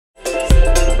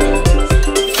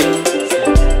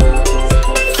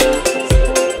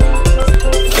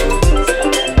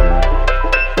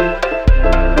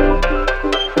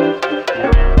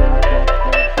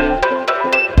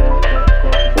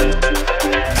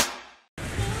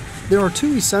There are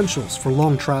two essentials for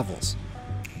long travels: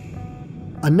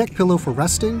 a neck pillow for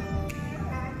resting,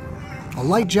 a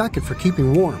light jacket for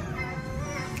keeping warm.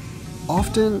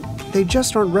 Often, they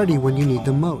just aren't ready when you need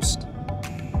them most.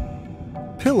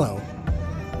 Pillow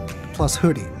plus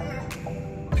hoodie.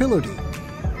 Pillowdy.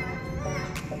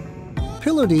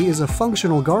 Pillowdy is a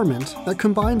functional garment that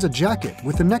combines a jacket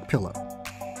with a neck pillow.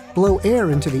 Blow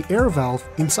air into the air valve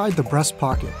inside the breast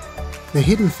pocket. The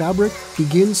hidden fabric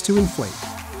begins to inflate.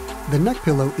 The neck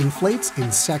pillow inflates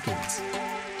in seconds.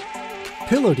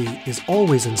 Pillowdy is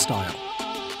always in style.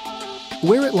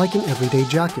 Wear it like an everyday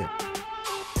jacket.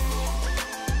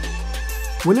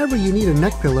 Whenever you need a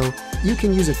neck pillow, you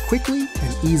can use it quickly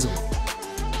and easily.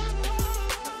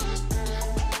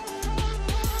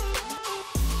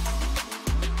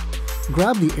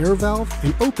 Grab the air valve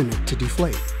and open it to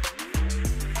deflate.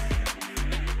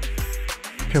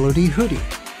 Pillowdy hoodie.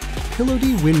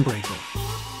 Pillowdy windbreaker.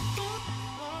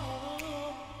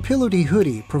 Pillowdy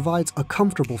hoodie provides a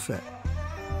comfortable fit.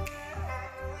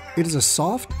 It is a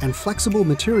soft and flexible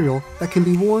material that can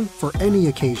be worn for any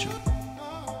occasion.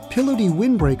 Pillowdy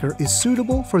windbreaker is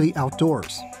suitable for the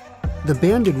outdoors. The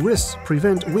banded wrists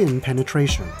prevent wind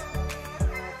penetration.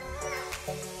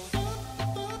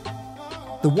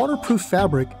 The waterproof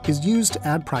fabric is used to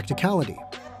add practicality.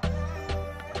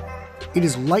 It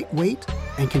is lightweight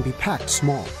and can be packed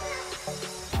small.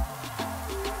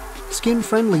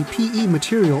 Skin-friendly PE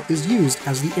material is used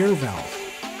as the air valve.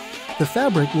 The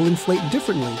fabric will inflate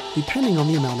differently depending on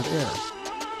the amount of air.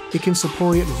 It can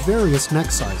support various neck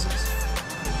sizes.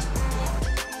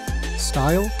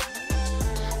 Style,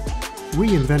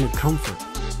 reinvented comfort,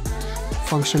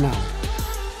 functionality,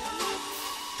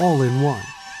 all in one.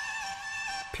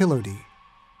 Pillowdy.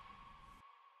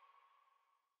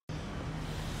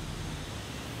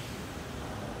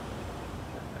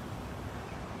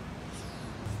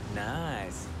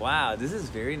 Nice. Wow, this is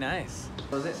very nice.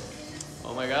 What was it?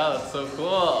 Oh my god, that's so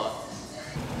cool.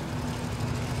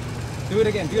 Do it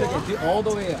again, do it again, do it all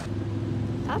the way up.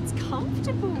 That's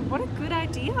comfortable. What a good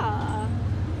idea. Oh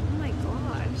my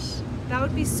gosh. That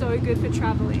would be so good for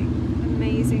traveling.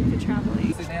 Amazing for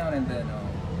traveling. Sit down and then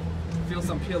feel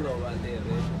some pillow right there,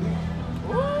 baby.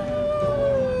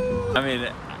 I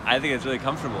mean, I think it's really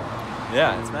comfortable.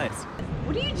 Yeah, it's nice.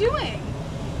 What are you doing?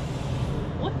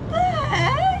 What the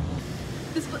heck?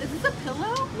 Is this a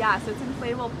pillow? Yeah, so it's an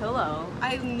inflatable pillow.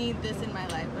 I need this in my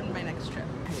life on my next trip.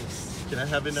 Can I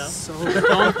have it now? So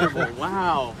comfortable.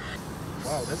 Wow.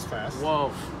 Wow, that's fast.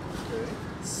 Whoa. Okay.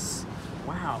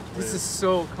 Wow. This is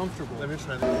so comfortable. Let me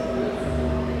try that.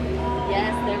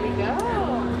 Yes, there we go.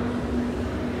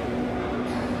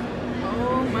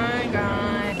 Oh my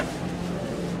god.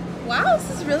 Wow, this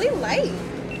is really light.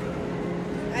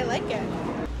 I like it.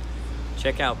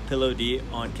 Check out Pillowdy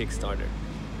on Kickstarter.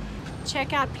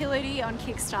 Check out Pillowdy on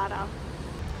Kickstarter.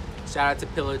 Shout out to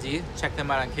Pillowdy. Check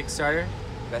them out on Kickstarter.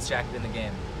 Best jacket in the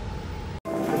game.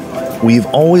 We've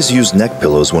always used neck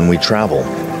pillows when we travel,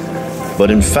 but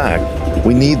in fact,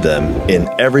 we need them in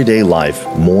everyday life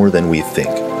more than we think.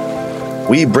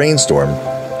 We brainstormed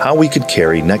how we could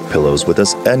carry neck pillows with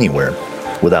us anywhere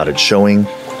without it showing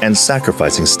and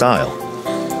sacrificing style.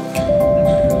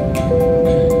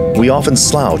 We often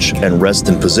slouch and rest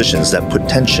in positions that put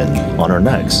tension on our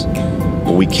necks,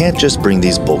 but we can't just bring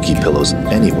these bulky pillows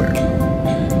anywhere.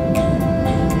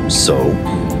 So,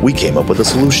 we came up with a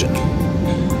solution.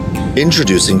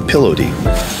 Introducing Pillowdy,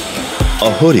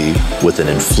 a hoodie with an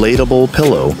inflatable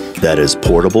pillow that is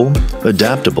portable,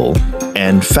 adaptable,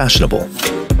 and fashionable.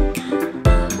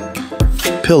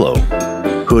 Pillow,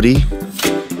 hoodie,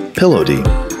 Pillowdy.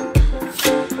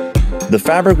 The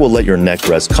fabric will let your neck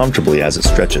rest comfortably as it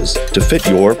stretches to fit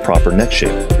your proper neck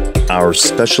shape. Our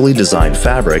specially designed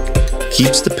fabric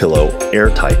keeps the pillow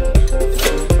airtight.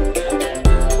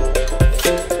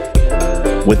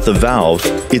 With the valve,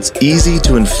 it's easy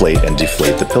to inflate and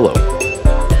deflate the pillow.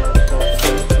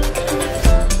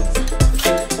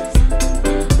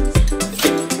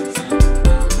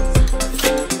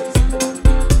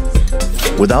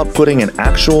 Without putting an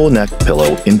actual neck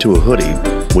pillow into a hoodie,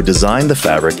 we designed the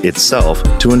fabric itself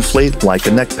to inflate like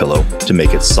a neck pillow to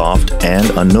make it soft and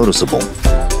unnoticeable.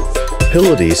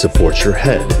 Pillowdy supports your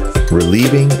head,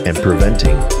 relieving and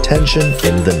preventing tension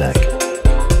in the neck.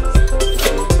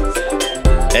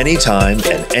 Anytime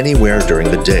and anywhere during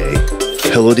the day,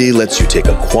 Pillowdy lets you take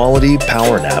a quality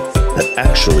power nap that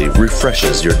actually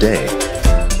refreshes your day.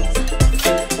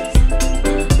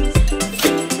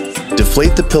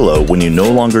 Deflate the pillow when you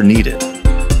no longer need it.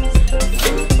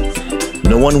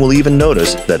 No one will even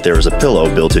notice that there is a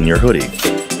pillow built in your hoodie.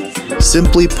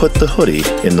 Simply put the hoodie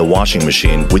in the washing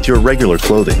machine with your regular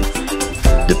clothing.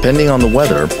 Depending on the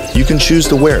weather, you can choose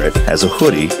to wear it as a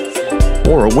hoodie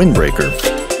or a windbreaker.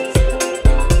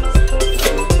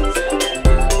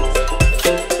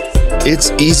 It's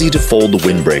easy to fold the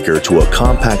windbreaker to a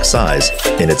compact size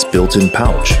in its built-in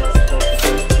pouch.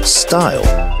 Style,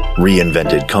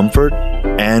 reinvented comfort,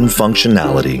 and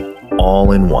functionality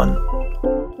all in one.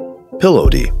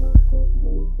 Pillowdy.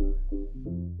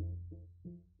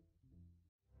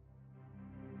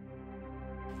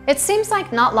 It seems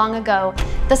like not long ago,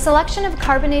 the selection of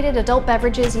carbonated adult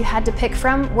beverages you had to pick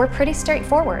from were pretty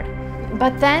straightforward.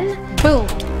 But then, boom,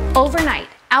 overnight,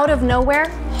 out of nowhere,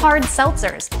 hard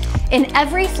seltzers in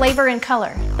every flavor and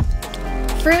color.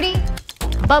 Fruity,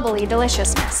 bubbly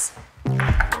deliciousness.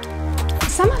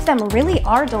 Some of them really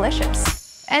are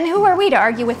delicious. And who are we to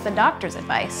argue with the doctor's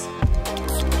advice?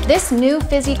 This new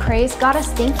fizzy craze got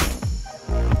us thinking.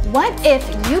 What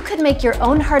if you could make your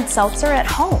own hard seltzer at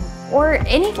home? Or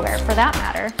anywhere for that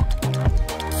matter.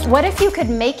 What if you could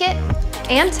make it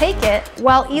and take it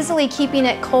while easily keeping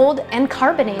it cold and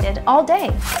carbonated all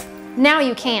day? Now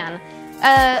you can.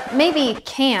 Maybe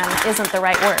can isn't the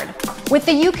right word. With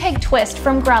the U-Keg twist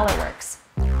from Growlerworks.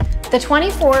 The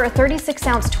 24 or 36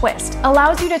 ounce twist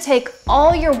allows you to take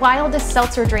all your wildest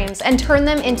seltzer dreams and turn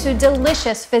them into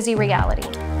delicious fizzy reality.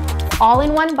 All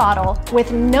in one bottle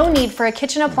with no need for a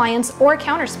kitchen appliance or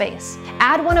counter space.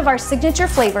 Add one of our signature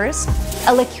flavors,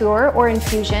 a liqueur or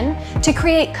infusion, to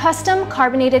create custom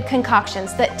carbonated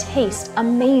concoctions that taste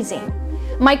amazing.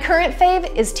 My current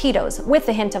fave is Tito's with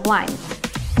a hint of lime.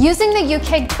 Using the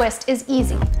U-Keg twist is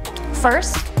easy.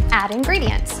 First, add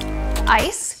ingredients.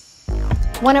 Ice,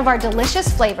 one of our delicious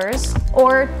flavors,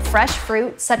 or fresh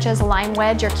fruit such as lime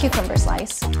wedge or cucumber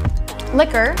slice.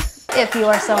 Liquor, if you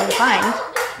are so inclined.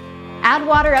 Add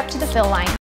water up to the fill line.